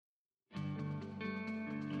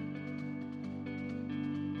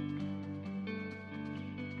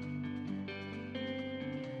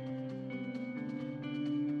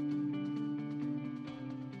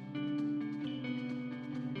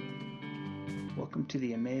Welcome to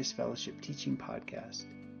the Emmaus Fellowship Teaching Podcast.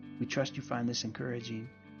 We trust you find this encouraging.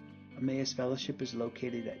 Emmaus Fellowship is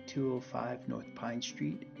located at 205 North Pine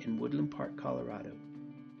Street in Woodland Park, Colorado.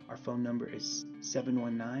 Our phone number is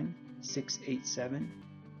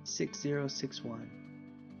 719-687-6061.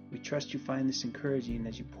 We trust you find this encouraging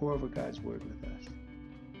as you pour over God's Word with us.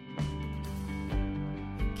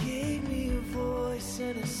 Gave me a voice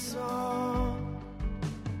and a song,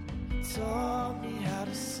 taught me how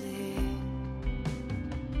to sing.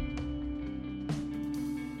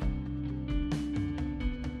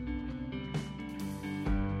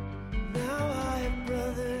 Now I have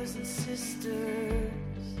brothers and sisters,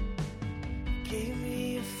 gave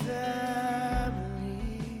me a family.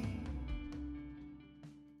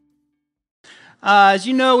 As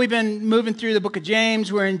you know, we've been moving through the book of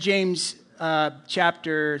James. We're in James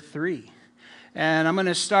chapter 3. And I'm going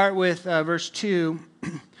to start with verse 2.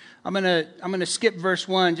 I'm going to skip verse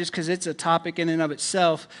 1 just because it's a topic in and of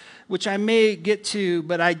itself, which I may get to,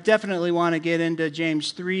 but I definitely want to get into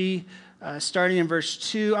James 3, starting in verse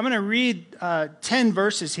 2. I'm going to read 10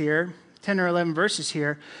 verses here, 10 or 11 verses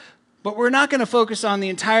here, but we're not going to focus on the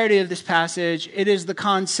entirety of this passage. It is the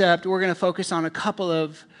concept. We're going to focus on a couple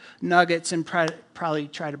of nuggets and probably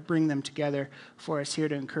try to bring them together for us here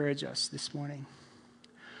to encourage us this morning.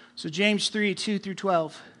 So James 3, 2 through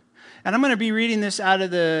 12. And I'm going to be reading this out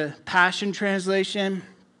of the Passion Translation.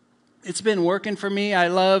 It's been working for me. I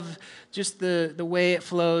love just the way it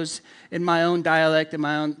flows in my own dialect and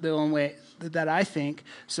the own way that I think,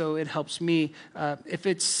 so it helps me. If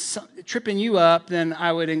it's tripping you up, then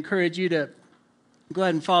I would encourage you to go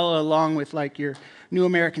ahead and follow along with like your New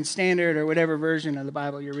American Standard or whatever version of the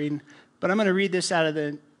Bible you're reading. But I'm going to read this out of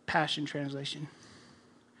the Passion Translation.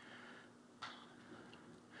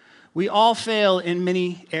 We all fail in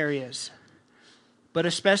many areas, but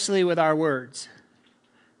especially with our words.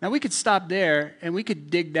 Now, we could stop there, and we could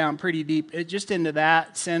dig down pretty deep just into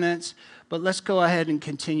that sentence, but let's go ahead and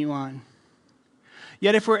continue on.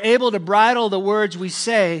 Yet if we're able to bridle the words we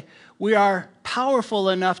say, we are powerful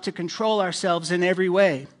enough to control ourselves in every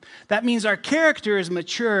way. That means our character is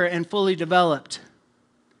mature and fully developed.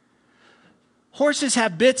 Horses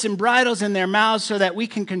have bits and bridles in their mouths so that we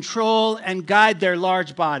can control and guide their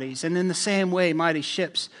large bodies. And in the same way, mighty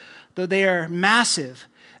ships, though they are massive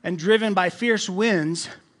and driven by fierce winds,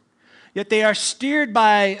 yet they are steered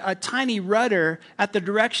by a tiny rudder at the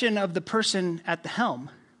direction of the person at the helm,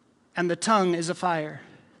 and the tongue is a fire.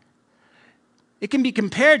 It can be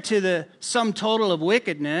compared to the sum total of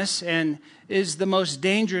wickedness and is the most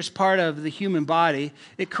dangerous part of the human body.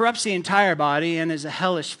 It corrupts the entire body and is a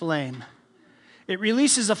hellish flame. It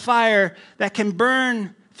releases a fire that can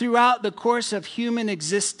burn throughout the course of human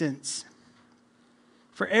existence.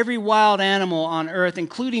 For every wild animal on earth,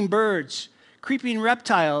 including birds, creeping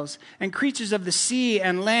reptiles, and creatures of the sea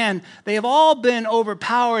and land, they have all been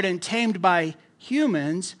overpowered and tamed by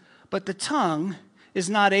humans, but the tongue is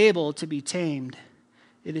not able to be tamed.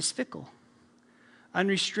 It is fickle,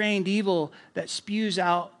 unrestrained evil that spews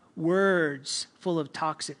out words full of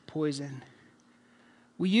toxic poison.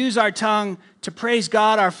 We use our tongue to praise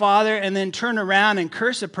God our Father and then turn around and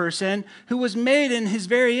curse a person who was made in His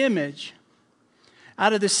very image.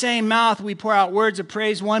 Out of the same mouth, we pour out words of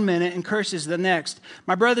praise one minute and curses the next.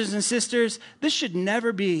 My brothers and sisters, this should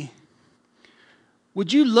never be.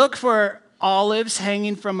 Would you look for olives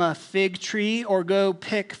hanging from a fig tree or go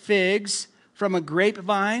pick figs from a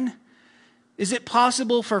grapevine? Is it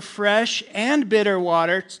possible for fresh and bitter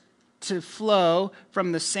water to flow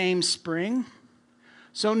from the same spring?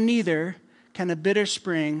 So neither can a bitter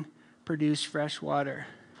spring produce fresh water.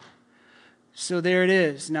 So there it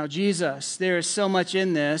is. Now Jesus, there is so much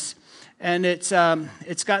in this, and it's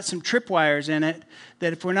got some tripwires in it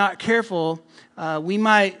that if we're not careful, we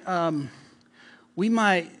might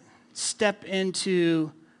step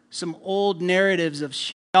into some old narratives of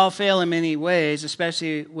we all fail in many ways,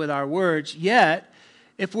 especially with our words. Yet,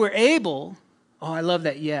 if we're able, I love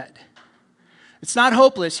that yet. It's not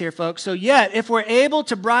hopeless here, folks. So yet, if we're able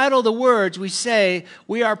to bridle the words we say,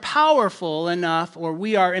 we are powerful enough, or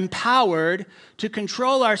we are empowered to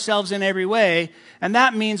control ourselves in every way, and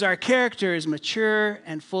that means our character is mature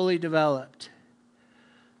and fully developed.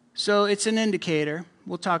 So it's an indicator.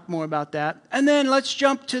 We'll talk more about that. And then let's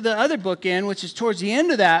jump to the other bookend, which is towards the end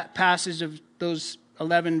of that passage of those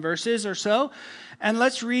 11 verses or so. And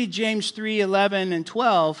let's read James 3, 11 and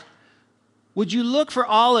 12. Would you look for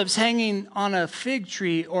olives hanging on a fig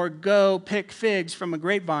tree or go pick figs from a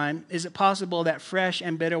grapevine? Is it possible that fresh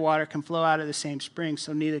and bitter water can flow out of the same spring?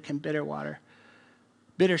 So neither can bitter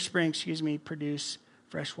spring, produce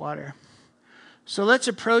fresh water. So let's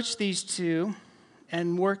approach these two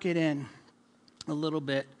and work it in. a little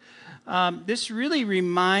bit. This really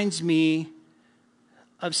reminds me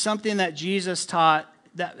of something that Jesus taught,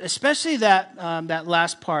 that especially that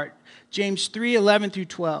last part, James 3:11 through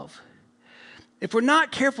 12. If we're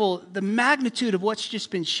not careful, the magnitude of what's just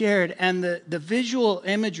been shared and the visual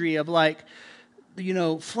imagery of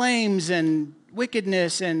flames and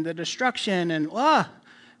wickedness and the destruction and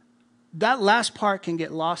that last part can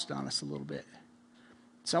get lost on us a little bit.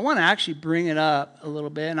 So I want to actually bring it up a little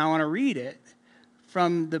bit, and I want to read it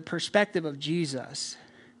from the perspective of Jesus.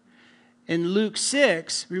 In Luke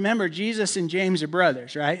 6, remember, Jesus and James are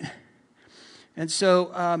brothers, right? And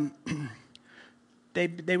so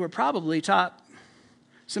they were probably taught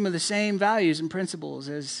some of the same values and principles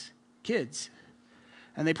as kids.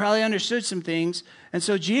 And they probably understood some things. And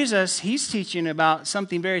so Jesus, he's teaching about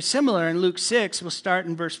something very similar in Luke 6. We'll start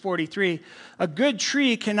in verse 43. A good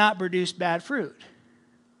tree cannot produce bad fruit,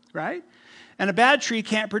 right? And a bad tree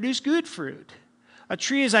can't produce good fruit. A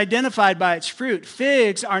tree is identified by its fruit.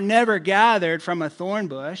 Figs are never gathered from a thorn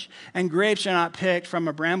bush, and grapes are not picked from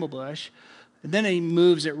a bramble bush. And then he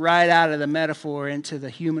moves it right out of the metaphor into the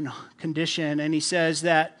human condition, and he says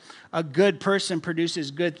that a good person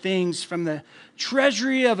produces good things from the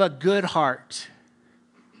treasury of a good heart.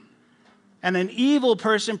 And an evil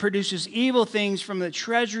person produces evil things from the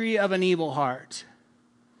treasury of an evil heart.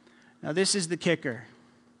 Now this is the kicker.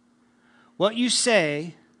 What you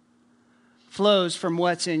say flows from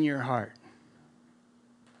what's in your heart.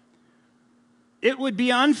 It would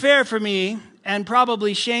be unfair for me and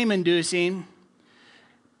probably shame-inducing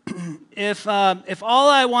if all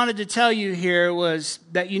I wanted to tell you here was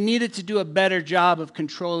that you needed to do a better job of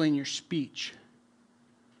controlling your speech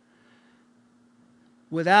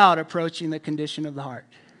without approaching the condition of the heart.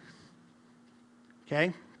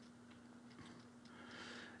 Okay?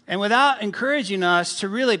 And without encouraging us to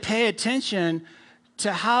really pay attention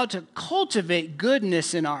to how to cultivate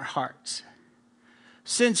goodness in our hearts.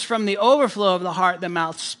 Since from the overflow of the heart, the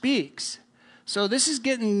mouth speaks. So this is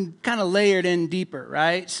getting kind of layered in deeper,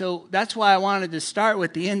 right? So that's why I wanted to start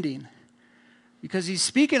with the ending, because he's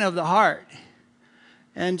speaking of the heart.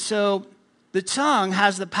 And so the tongue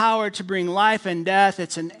has the power to bring life and death.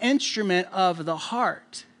 It's an instrument of the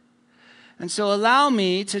heart. And so allow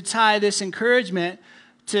me to tie this encouragement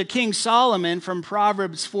to King Solomon from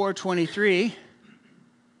Proverbs 4:23.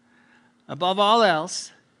 Above all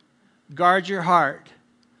else, guard your heart,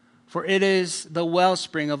 for it is the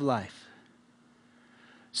wellspring of life.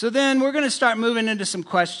 So then we're going to start moving into some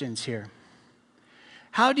questions here.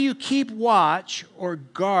 How do you keep watch or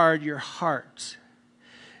guard your heart?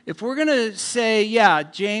 If we're going to say, yeah,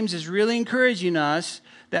 James is really encouraging us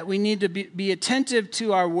that we need to be attentive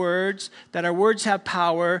to our words, that our words have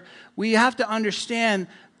power, we have to understand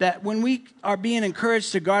that when we are being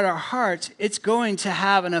encouraged to guard our hearts, it's going to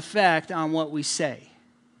have an effect on what we say.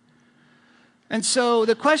 And so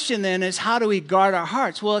the question then is, how do we guard our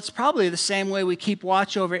hearts? Well, it's probably the same way we keep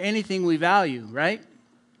watch over anything we value, right?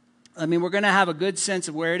 I mean, we're going to have a good sense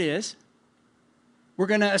of where it is. We're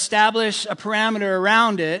going to establish a parameter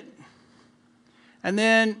around it. And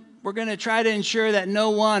then we're going to try to ensure that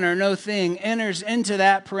no one or no thing enters into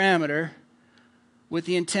that parameter with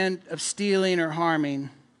the intent of stealing or harming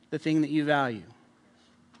the thing that you value,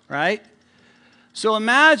 right? So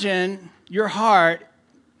imagine your heart.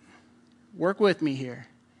 Work with me here.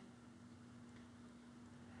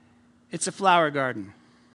 It's a flower garden.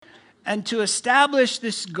 And to establish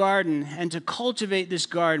this garden and to cultivate this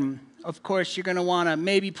garden, of course, you're going to want to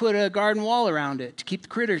maybe put a garden wall around it to keep the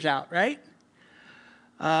critters out, right?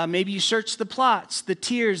 Maybe you search the plots, the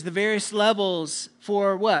tiers, the various levels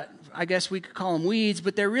for what? I guess we could call them weeds,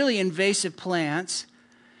 but they're really invasive plants.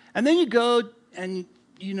 And then you go and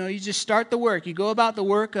you just start the work. You go about the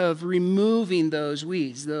work of removing those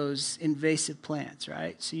weeds, those invasive plants,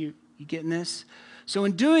 right? So you getting this? So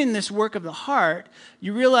in doing this work of the heart,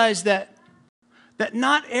 you realize that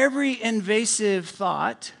not every invasive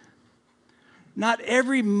thought, not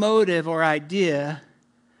every motive or idea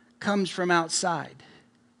comes from outside.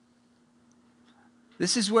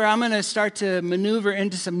 This is where I'm going to start to maneuver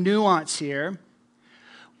into some nuance here.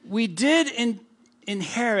 We did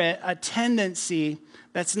inherit a tendency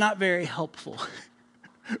that's not very helpful,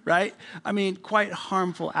 right? I mean, quite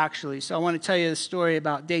harmful, actually. So I want to tell you the story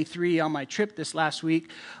about day 3 on my trip this last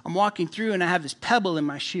week. I'm walking through, and I have this pebble in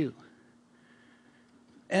my shoe.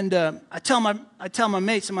 And I tell my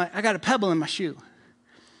mates, I got a pebble in my shoe.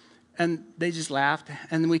 And they just laughed,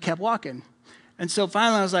 and then we kept walking. And so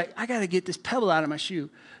finally I was like, I got to get this pebble out of my shoe.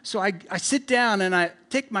 So I sit down, and I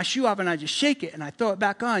take my shoe off, and I just shake it, and I throw it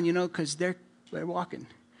back on, because they're walking.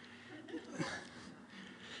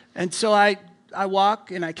 And so I I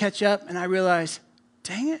walk and I catch up and I realize,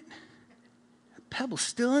 dang it, that pebble's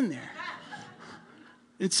still in there.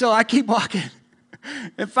 And so I keep walking.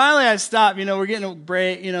 And finally I stop. We're getting a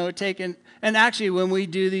break, we're taking, and actually when we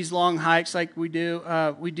do these long hikes like we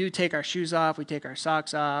do take our shoes off, we take our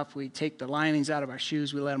socks off, we take the linings out of our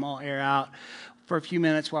shoes, we let them all air out for a few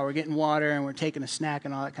minutes while we're getting water and we're taking a snack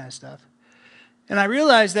and all that kind of stuff. And I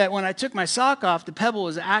realized that when I took my sock off, the pebble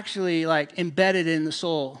was actually like embedded in the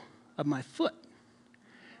sole of my foot.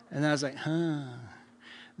 And I was like,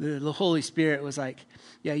 The Holy Spirit was like,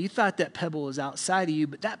 yeah, you thought that pebble was outside of you,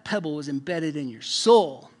 but that pebble was embedded in your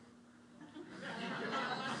soul.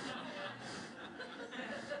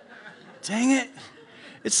 Dang it.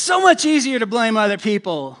 It's so much easier to blame other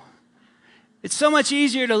people. It's so much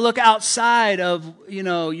easier to look outside of,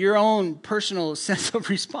 your own personal sense of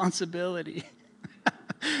responsibility.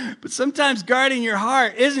 But sometimes guarding your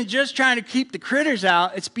heart isn't just trying to keep the critters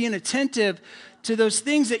out. It's being attentive to those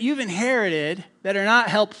things that you've inherited that are not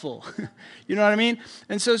helpful. You know what I mean?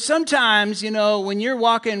 And so sometimes, when you're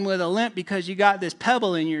walking with a limp because you got this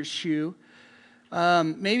pebble in your shoe,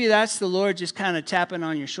 maybe that's the Lord just kind of tapping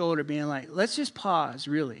on your shoulder, being like, let's just pause,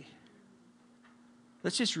 really.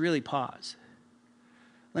 Let's just really pause.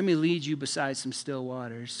 Let me lead you beside some still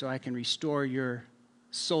waters so I can restore your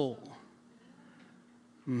soul.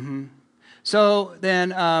 Mm-hmm. So then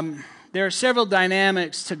there are several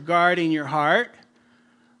dynamics to guarding your heart.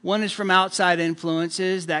 One is from outside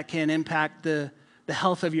influences that can impact the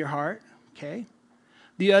health of your heart. Okay.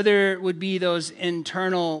 The other would be those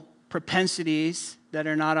internal propensities that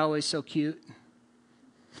are not always so cute.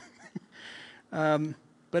 But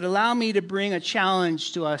allow me to bring a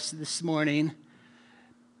challenge to us this morning.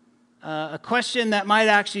 A question that might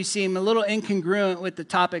actually seem a little incongruent with the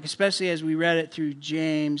topic, especially as we read it through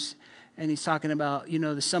James, and he's talking about,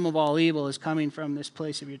 the sum of all evil is coming from this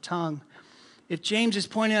place of your tongue. If James is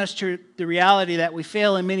pointing us to the reality that we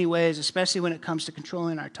fail in many ways, especially when it comes to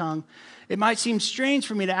controlling our tongue, it might seem strange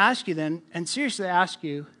for me to ask you then, and seriously ask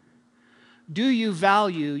you, do you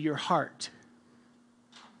value your heart?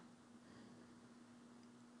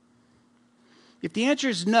 If the answer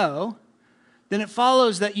is no, then it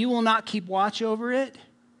follows that you will not keep watch over it.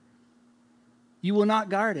 You will not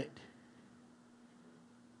guard it.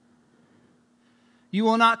 You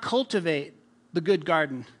will not cultivate the good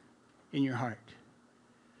garden in your heart.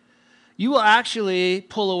 You will actually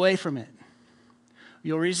pull away from it.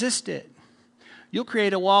 You'll resist it. You'll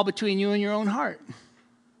create a wall between you and your own heart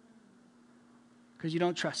because you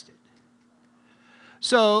don't trust it.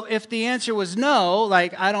 So if the answer was no,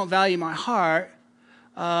 like I don't value my heart,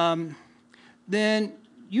 then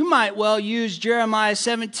you might well use Jeremiah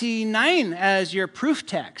 17:9 as your proof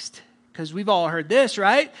text, because we've all heard this,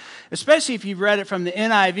 right? Especially if you've read it from the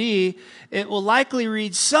NIV, it will likely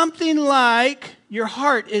read something like, your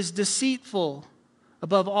heart is deceitful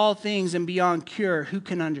above all things and beyond cure. Who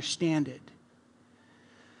can understand it?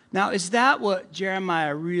 Now, is that what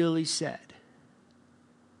Jeremiah really said?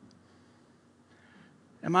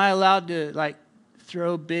 Am I allowed to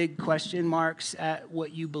throw big question marks at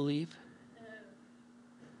what you believe?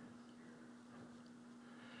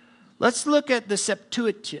 Let's look at the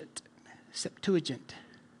Septuagint.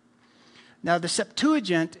 Now, the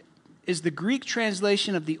Septuagint is the Greek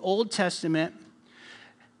translation of the Old Testament,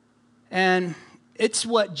 and it's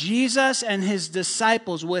what Jesus and his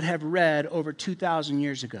disciples would have read over 2,000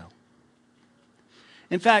 years ago.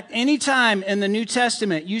 In fact, anytime in the New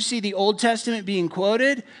Testament you see the Old Testament being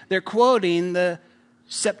quoted, they're quoting the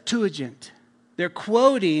Septuagint. They're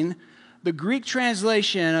quoting the Greek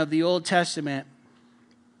translation of the Old Testament,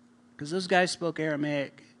 because those guys spoke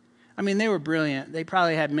Aramaic. I mean, they were brilliant. They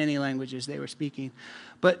probably had many languages they were speaking.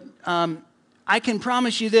 But I can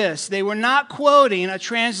promise you this. They were not quoting a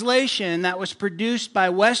translation that was produced by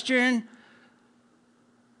Western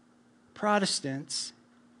Protestants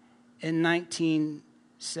in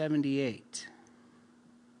 1978.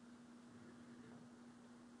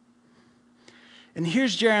 And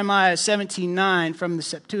here's Jeremiah 17:9 from the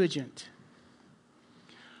Septuagint.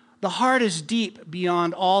 The heart is deep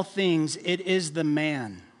beyond all things. It is the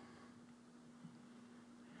man.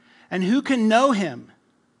 And who can know him?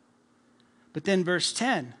 But then verse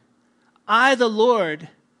 10, I, the Lord,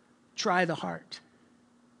 try the heart.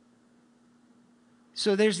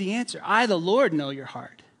 So there's the answer. I, the Lord, know your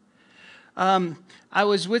heart. I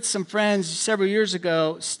was with some friends several years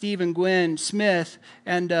ago, Steve and Gwen Smith,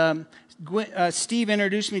 and Steve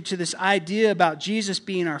introduced me to this idea about Jesus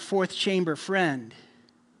being our fourth chamber friend.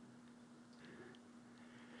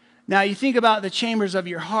 Now, you think about the chambers of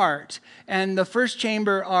your heart, and the first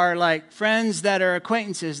chamber are like friends that are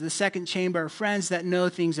acquaintances. The second chamber are friends that know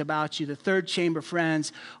things about you. The third chamber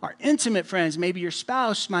friends are intimate friends. Maybe your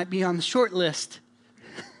spouse might be on the short list.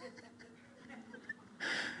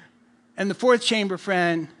 And the fourth chamber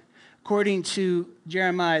friend, according to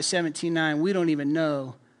Jeremiah 17:9, we don't even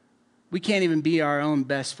know. We can't even be our own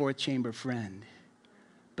best fourth chamber friend.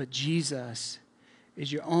 But Jesus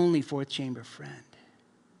is your only fourth chamber friend.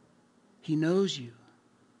 He knows you.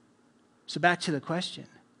 So back to the question.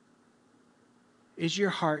 Is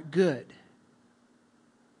your heart good?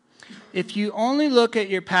 If you only look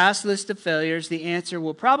at your past list of failures, the answer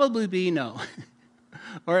will probably be no.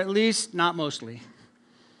 Or at least not mostly.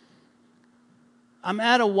 I'm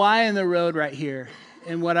at a Y in the road right here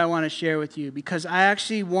in what I want to share with you, because I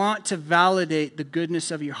actually want to validate the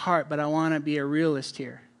goodness of your heart, but I want to be a realist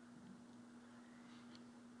here.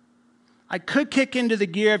 I could kick into the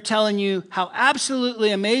gear of telling you how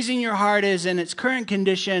absolutely amazing your heart is in its current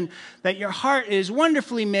condition, that your heart is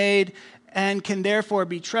wonderfully made and can therefore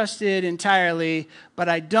be trusted entirely, but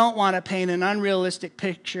I don't want to paint an unrealistic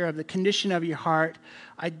picture of the condition of your heart.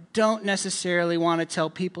 I don't necessarily want to tell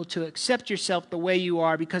people to accept yourself the way you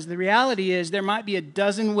are, because the reality is there might be a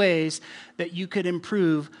dozen ways that you could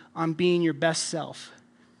improve on being your best self.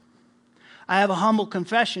 I have a humble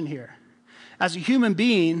confession here. As a human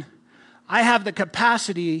being, I have the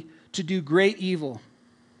capacity to do great evil.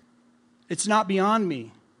 It's not beyond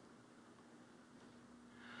me.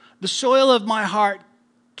 The soil of my heart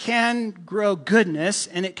can grow goodness,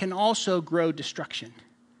 and it can also grow destruction.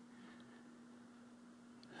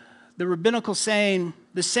 The rabbinical saying,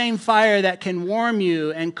 the same fire that can warm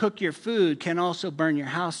you and cook your food can also burn your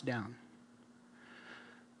house down.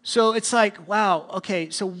 So it's like, wow, okay,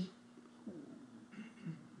 so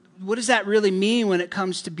what does that really mean when it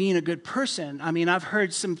comes to being a good person? I mean, I've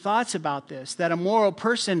heard some thoughts about this, that a moral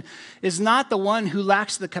person is not the one who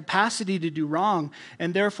lacks the capacity to do wrong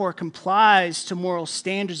and therefore complies to moral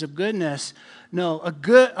standards of goodness. No,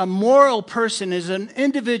 a moral person is an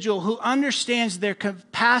individual who understands their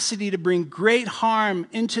capacity to bring great harm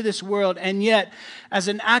into this world, and yet, as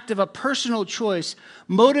an act of a personal choice,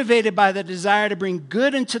 motivated by the desire to bring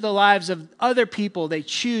good into the lives of other people, they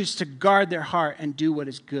choose to guard their heart and do what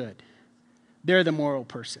is good. They're the moral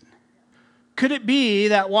person. Could it be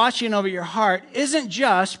that watching over your heart isn't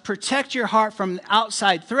just protect your heart from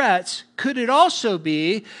outside threats? Could it also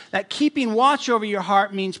be that keeping watch over your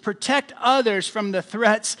heart means protect others from the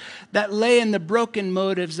threats that lay in the broken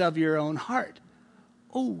motives of your own heart?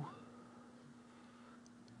 Oh.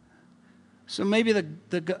 So maybe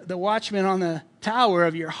the watchman on the tower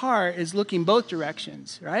of your heart is looking both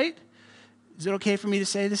directions, right? Is it okay for me to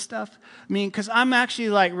say this stuff? I mean, because I'm actually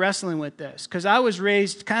like wrestling with this. Because I was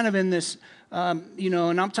raised kind of in this,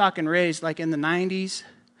 and I'm talking raised like in the 90s,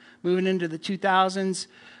 moving into the 2000s,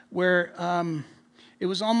 where it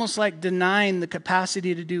was almost like denying the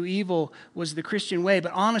capacity to do evil was the Christian way.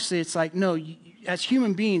 But honestly, it's like, no, as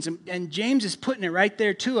human beings, and James is putting it right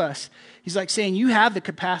there to us. He's like saying, you have the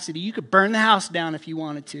capacity. You could burn the house down if you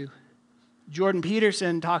wanted to. Jordan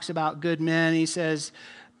Peterson talks about good men. He says,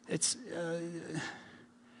 it's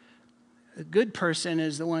a good person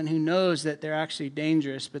is the one who knows that they're actually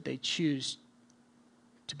dangerous, but they choose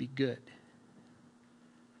to be good.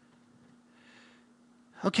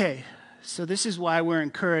 Okay, so this is why we're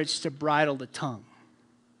encouraged to bridle the tongue.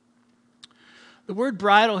 The word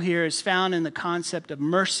bridle here is found in the concept of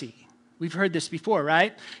mercy. We've heard this before,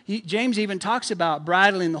 right? James even talks about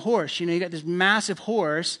bridling the horse. You got this massive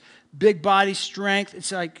horse, big body strength.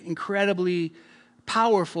 It's like incredibly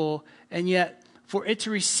powerful, and yet for it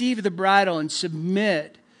to receive the bridle and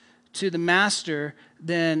submit to the master,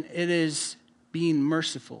 then it is being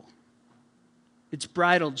merciful. It's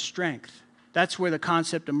bridled strength. That's where the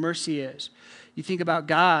concept of mercy is. You think about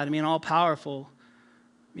God, all powerful.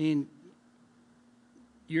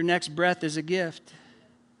 Your next breath is a gift.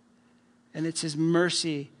 And it's His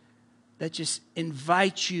mercy that just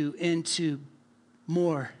invites you into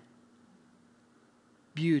more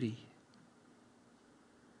beauty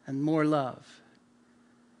and more love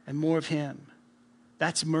and more of Him.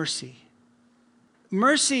 That's mercy.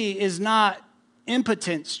 Mercy is not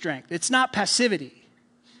impotent strength. It's not passivity.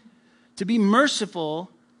 To be merciful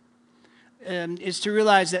is to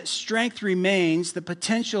realize that strength remains, the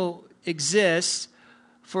potential exists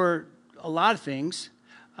for a lot of things,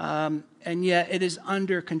 and yet it is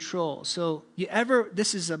under control. So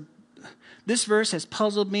this verse has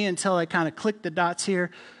puzzled me until I kind of clicked the dots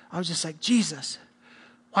here. I was just like, Jesus,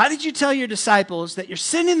 why did you tell your disciples that you're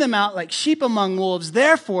sending them out like sheep among wolves?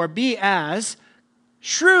 Therefore, be as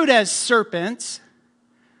shrewd as serpents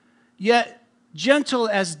yet gentle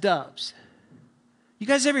as doves. You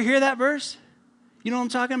guys ever hear that verse? You know what I'm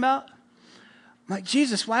talking about? I'm like,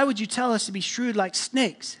 Jesus, why would you tell us to be shrewd like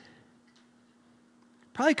snakes?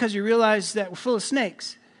 Probably because you realize that we're full of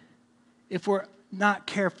snakes if we're not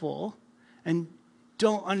careful and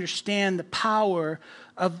don't understand the power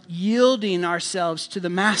of yielding ourselves to the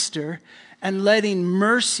Master and letting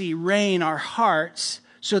mercy reign our hearts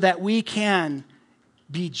so that we can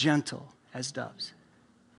be gentle as doves.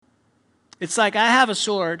 It's like I have a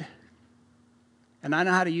sword and I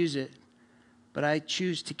know how to use it, but I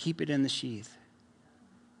choose to keep it in the sheath.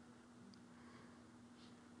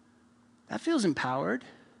 That feels empowered.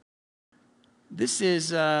 This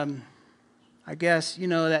is, I guess, you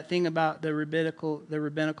know, that thing about the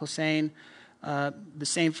rabbinical saying, the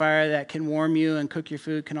same fire that can warm you and cook your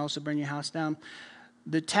food can also burn your house down.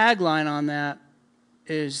 The tagline on that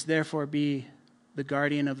is, therefore, be the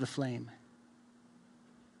guardian of the flame.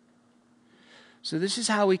 So this is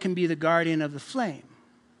how we can be the guardian of the flame.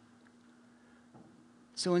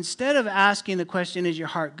 So instead of asking the question, is your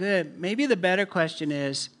heart good? Maybe the better question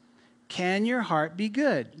is, can your heart be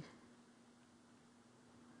good?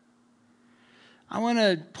 I want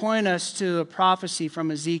to point us to a prophecy from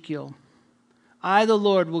Ezekiel. I, the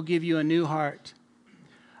Lord, will give you a new heart.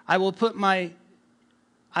 I will put a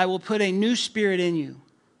new spirit in you.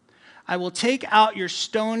 I will take out your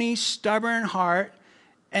stony, stubborn heart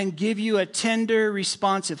and give you a tender,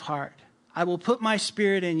 responsive heart. I will put my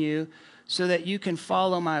spirit in you so that you can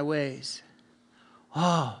follow my ways.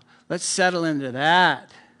 Oh, let's settle into that.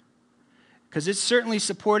 Because it's certainly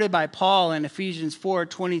supported by Paul in Ephesians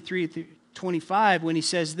 4:23-25 when he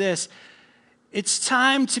says this, it's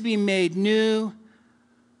time to be made new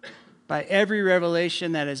by every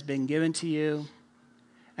revelation that has been given to you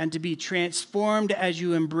and to be transformed as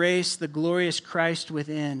you embrace the glorious Christ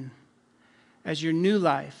within as your new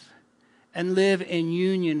life and live in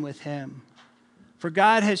union with him. For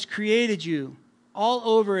God has created you all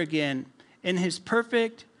over again in his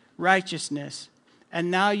perfect righteousness,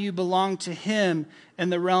 and now you belong to him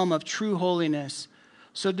in the realm of true holiness.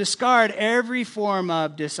 So discard every form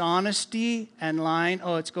of dishonesty and lying.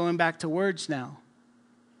 Oh, it's going back to words now.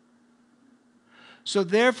 So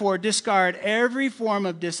therefore, discard every form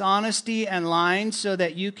of dishonesty and lying so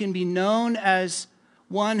that you can be known as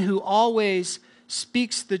one who always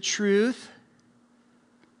speaks the truth,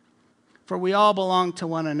 for we all belong to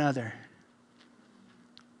one another.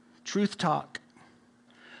 Truth talk.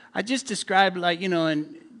 I just described, in a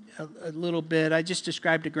little bit, I just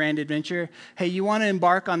described a grand adventure. Hey, you want to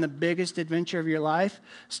embark on the biggest adventure of your life?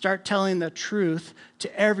 Start telling the truth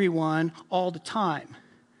to everyone all the time.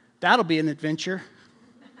 That'll be an adventure.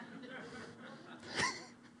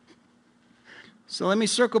 So let me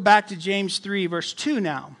circle back to James 3, verse 2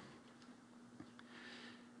 now.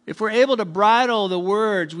 If we're able to bridle the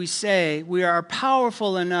words we say, we are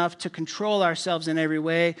powerful enough to control ourselves in every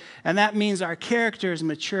way, and that means our character is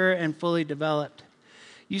mature and fully developed.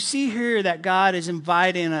 You see here that God is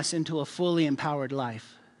inviting us into a fully empowered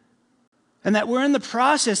life, and that we're in the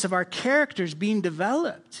process of our characters being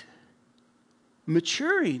developed,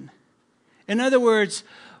 maturing. In other words,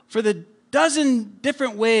 for the dozen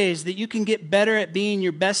different ways that you can get better at being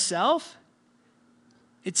your best self,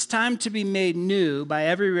 it's time to be made new by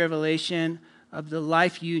every revelation of the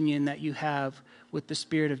life union that you have with the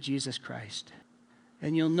Spirit of Jesus Christ.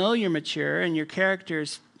 And you'll know you're mature and your character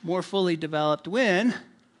is more fully developed when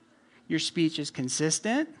your speech is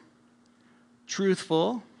consistent,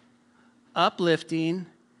 truthful, uplifting,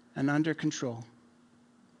 and under control.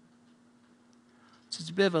 So it's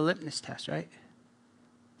a bit of a litmus test, right?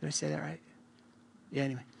 Did I say that right? Yeah,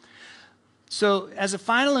 anyway. So as a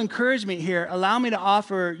final encouragement here, allow me to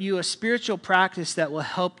offer you a spiritual practice that will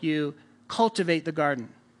help you cultivate the garden,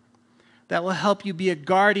 that will help you be a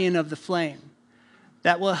guardian of the flame,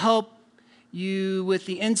 that will help you with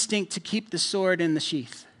the instinct to keep the sword in the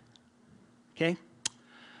sheath. Okay?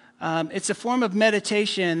 It's a form of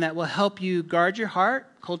meditation that will help you guard your heart,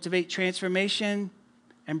 cultivate transformation,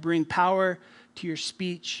 and bring power to your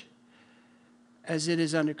speech as it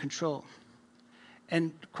is under control.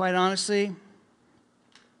 And quite honestly,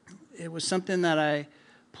 it was something that I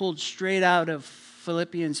pulled straight out of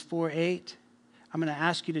Philippians 4:8. I'm going to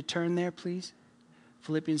ask you to turn there, please.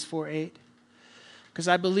 Philippians 4:8. Because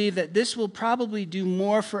I believe that this will probably do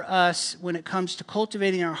more for us when it comes to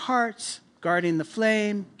cultivating our hearts, guarding the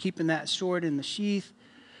flame, keeping that sword in the sheath,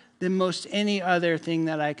 than most any other thing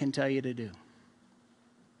that I can tell you to do.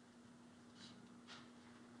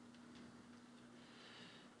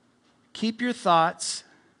 Keep your thoughts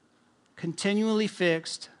continually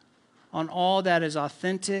fixed on all that is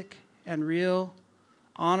authentic and real,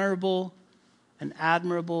 honorable and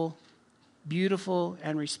admirable, beautiful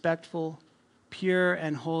and respectful, pure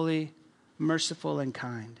and holy, merciful and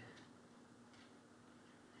kind.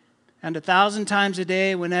 And 1,000 times a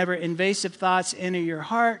day, whenever invasive thoughts enter your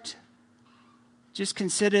heart, just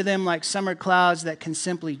consider them like summer clouds that can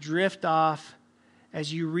simply drift off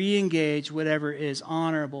as you re-engage whatever is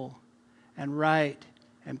honorable and right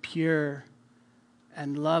and pure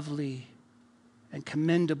and lovely and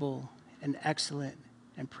commendable and excellent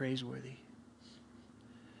and praiseworthy.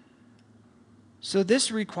 So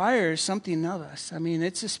this requires something of us. I mean,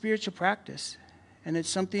 it's a spiritual practice. And it's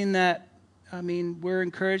something that, we're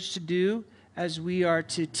encouraged to do as we are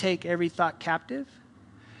to take every thought captive.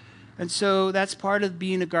 And so that's part of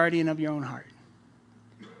being a guardian of your own heart.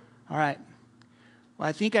 All right. Well,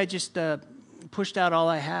 I think I just pushed out all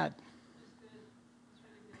I had.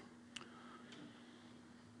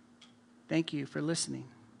 Thank you for listening.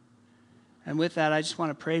 And with that, I just want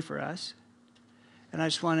to pray for us. And I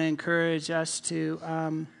just want to encourage us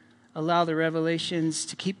to allow the revelations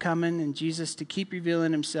to keep coming and Jesus to keep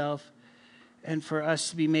revealing himself and for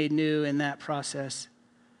us to be made new in that process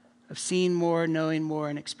of seeing more, knowing more,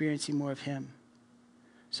 and experiencing more of him.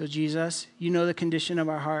 So Jesus, you know the condition of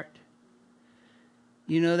our heart.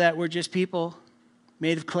 You know that we're just people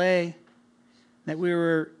made of clay, that we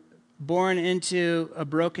were born into a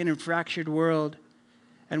broken and fractured world,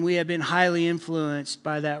 and we have been highly influenced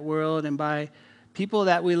by that world and by people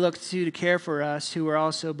that we look to care for us who are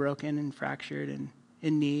also broken and fractured and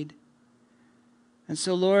in need. And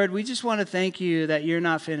so, Lord, we just want to thank you that you're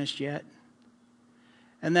not finished yet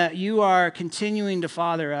and that you are continuing to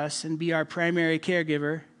father us and be our primary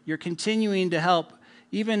caregiver. You're continuing to help,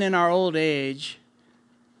 even in our old age,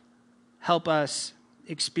 help us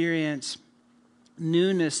experience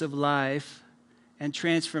newness of life and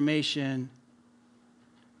transformation.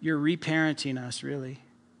 You're reparenting us, really,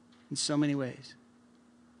 in so many ways.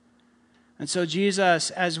 And so,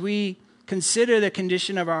 Jesus, as we consider the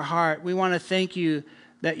condition of our heart, we want to thank you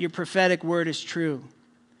that your prophetic word is true,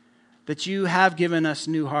 that you have given us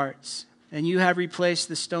new hearts, and you have replaced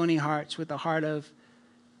the stony hearts with a heart of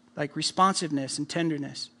responsiveness and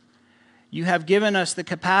tenderness. You have given us the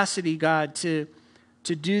capacity, God, to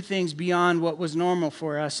do things beyond what was normal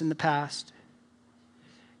for us in the past.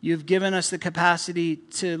 You've given us the capacity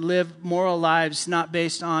to live moral lives not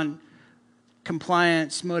based on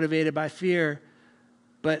compliance motivated by fear,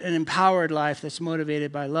 but an empowered life that's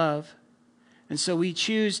motivated by love. And so we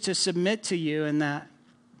choose to submit to you in that.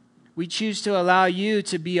 We choose to allow you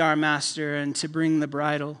to be our master and to bring the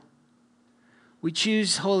bridle. We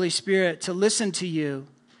choose, Holy Spirit, to listen to you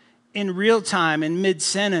in real time, in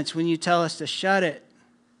mid-sentence, when you tell us to shut it.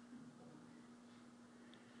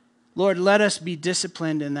 Lord, let us be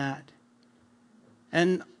disciplined in that.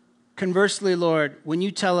 And conversely, Lord, when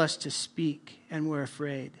you tell us to speak and we're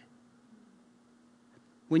afraid,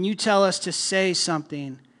 when you tell us to say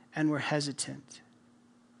something and we're hesitant,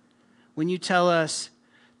 when you tell us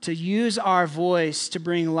to use our voice to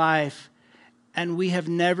bring life and we have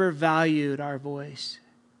never valued our voice,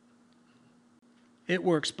 it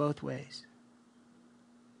works both ways.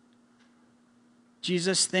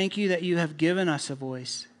 Jesus, thank you that you have given us a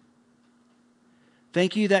voice.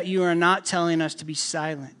 Thank you that you are not telling us to be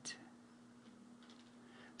silent.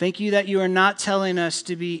 Thank you that you are not telling us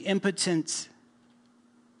to be impotent,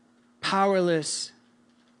 powerless,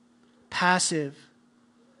 passive,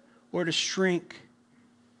 or to shrink.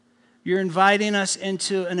 You're inviting us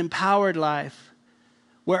into an empowered life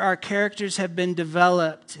where our characters have been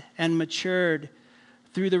developed and matured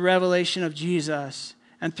through the revelation of Jesus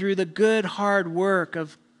and through the good, hard work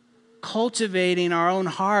of cultivating our own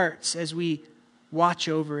hearts as we watch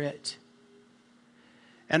over it.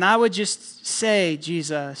 And I would just say,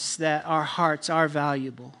 Jesus, that our hearts are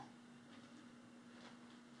valuable.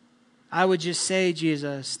 I would just say,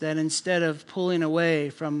 Jesus, that instead of pulling away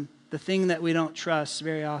from the thing that we don't trust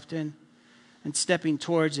very often and stepping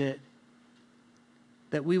towards it,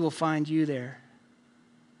 that we will find you there.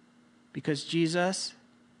 Because, Jesus,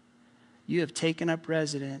 you have taken up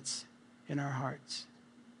residence in our hearts.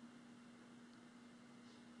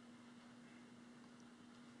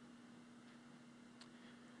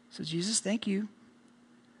 So, Jesus, thank you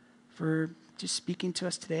for just speaking to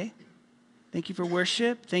us today. Thank you for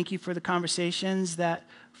worship. Thank you for the conversations that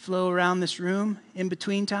flow around this room in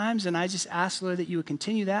between times. And I just ask, Lord, that you would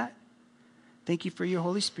continue that. Thank you for your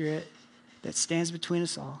Holy Spirit that stands between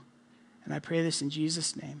us all. And I pray this in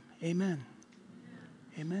Jesus' name. Amen.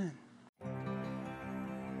 Amen.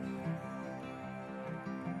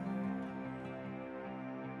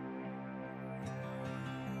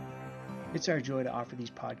 It's our joy to offer these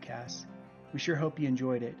podcasts. We sure hope you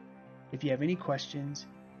enjoyed it. If you have any questions,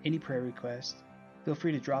 any prayer requests, feel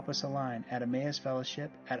free to drop us a line at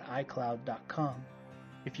emmausfellowship@icloud.com.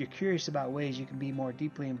 If you're curious about ways you can be more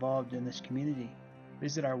deeply involved in this community,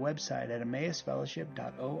 visit our website at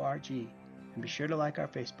emmausfellowship.org and be sure to like our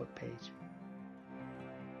Facebook page.